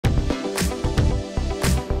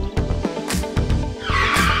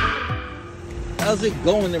How's it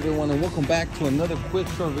going, everyone, and welcome back to another quick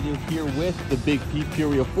short video here with the Big P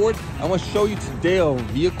Furia Ford. I want to show you today a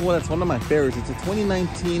vehicle that's one of my favorites. It's a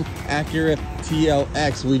 2019 Acura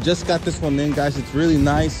TLX. We just got this one in, guys. It's really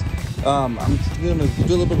nice. I'm gonna do a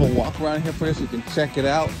little bit of a walk around here for you so you can check it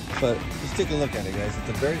out, but just take a look at it, guys. It's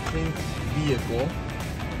a very clean vehicle,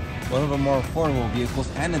 one of the more affordable vehicles,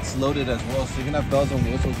 and it's loaded as well, so you're gonna have bells and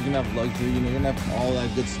whistles, you're gonna have luxury, you're gonna have all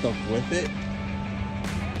that good stuff with it.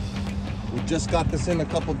 We just got this in a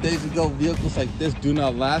couple days ago. Vehicles like this do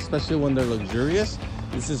not last, especially when they're luxurious.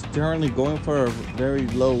 This is currently going for a very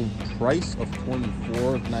low price of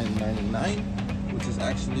 $24,999, which is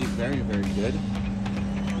actually very, very good.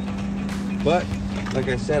 But like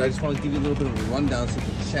I said, I just want to give you a little bit of a rundown so you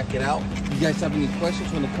can check it out. If you guys have any questions,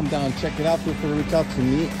 want to come down and check it out, feel free to reach out to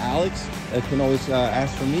me, Alex. You can always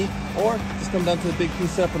ask for me, or just come down to the Big P,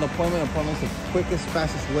 set up an appointment. Appointment's the quickest,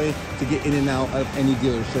 fastest way to get in and out of any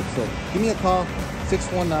dealership. So give me a call,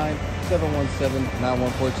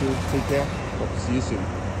 619-717-9142. Take care. Hope to see you soon.